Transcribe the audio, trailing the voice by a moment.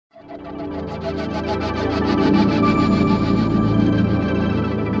Hello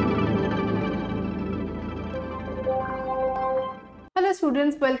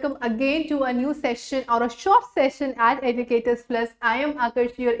students, welcome again to a new session or a short session at Educators Plus. I am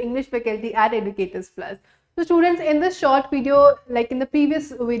Akarshi, your English faculty at Educators Plus. So students, in this short video, like in the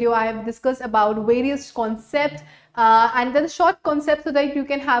previous video, I have discussed about various concepts and then short concepts so that you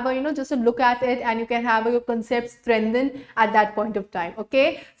can have a just a look at it and you can have your concepts strengthened at that point of time.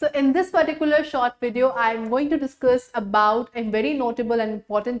 Okay, so in this particular short video, I am going to discuss about a very notable and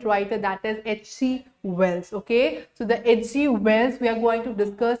important writer, that is H.G. Wells. Okay, so the H.G. Wells we are going to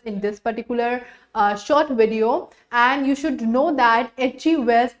discuss in this particular short video, and you should know that H.G.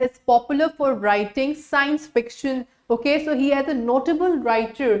 Wells is popular for writing science fiction. Okay, so he is a notable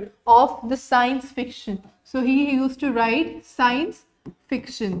writer of the science fiction. So he used to write science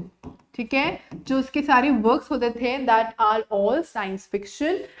fiction. ठीक है, जो उसके सारे works होते थे that are all science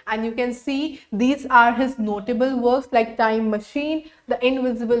fiction, and you can see these are his notable works like Time Machine, The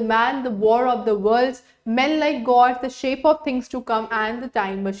Invisible Man, The War of the Worlds, Men Like God, The Shape of Things to Come, and The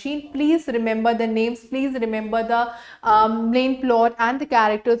Time Machine. Please remember the names, please remember the main plot and the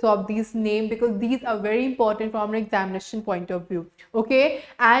characters of these names, because these are very important from an examination point of view. Okay,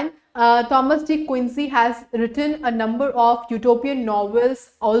 and Thomas D. Quincy has written a number of utopian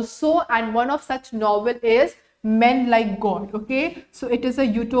novels also, and one of such novel is Men Like God. Okay, so it is a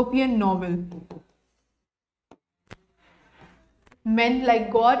utopian novel. Men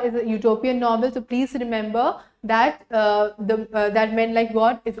Like God is a utopian novel, so please remember that that Men Like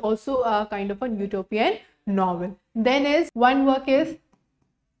God is also a kind of a utopian novel. Then is one work is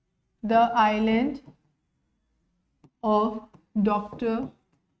The Island of Dr.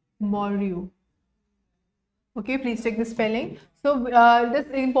 Moreau. Okay, please check the spelling. So this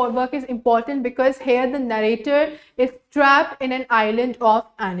work is important because here the narrator is trapped in an island of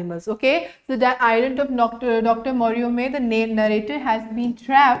animals. Okay, so the island of Dr. Moreau, the narrator has been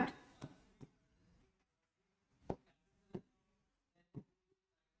trapped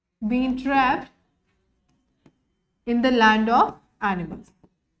in the land of animals.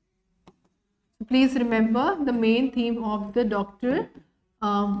 Please remember the main theme of the Dr.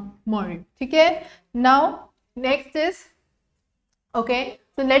 Moreau. Okay, now next is, okay,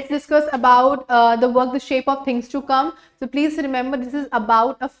 so let's discuss about the work The Shape of Things to Come. So please remember, this is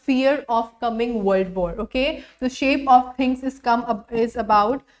about a fear of coming world war. Okay, The Shape of Things is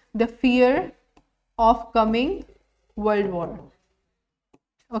about the fear of coming world war.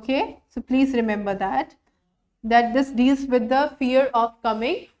 Okay, so please remember that this deals with the fear of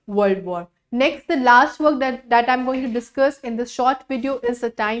coming world war. Next, the last work that I'm going to discuss in this short video is The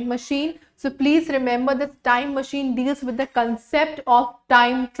Time Machine. So please remember, this Time Machine deals with the concept of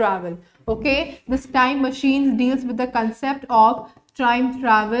time travel. Okay, this Time Machine deals with the concept of time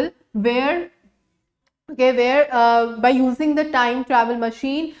travel, where by using the time travel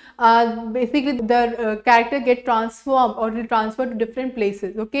machine, basically the character get transformed or transferred to different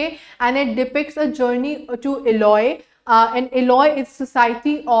places. Okay, and it depicts a journey to Eloy. And Eloy is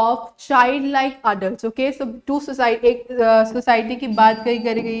society of childlike adults. Okay, so two society, society की बात करी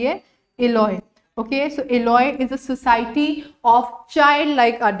गई है, Eloy. Okay, so Eloy is a society of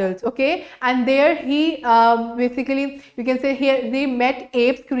childlike adults. Okay, and there he basically, you can say here they met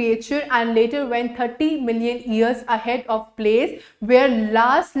apes creature and later went 30 million years ahead of place where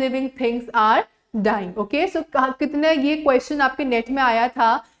last living things are dying. Okay, so कितना ये question आपके net में आया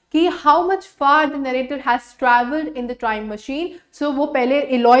था कि how much far the narrator has traveled in the time machine. So वो पहले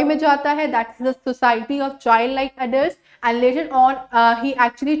Eloy में जाता है, that is the society of childlike adults, and later on he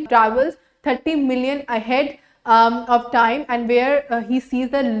actually travels 30 million ahead of time, and where he sees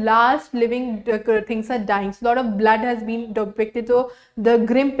the last living things are dying. So a lot of blood has been depicted, so the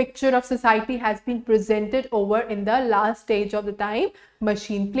grim picture of society has been presented over in the last stage of the time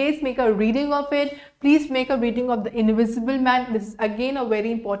machine. Please make a reading of it. Please make a reading of The Invisible Man. This is again a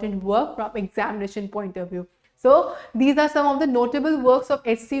very important work from examination point of view. So these are some of the notable works of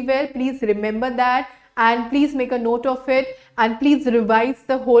H.G. Wells. Please remember that, and please make a note of it, and please revise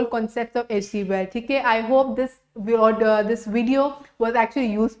the whole concept of H.G. Wells. Okay, I hope this video was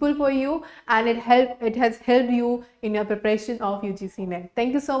actually useful for you, and it has helped you in your preparation of UGC NET.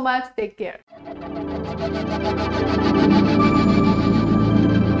 Thank you so much. Take care.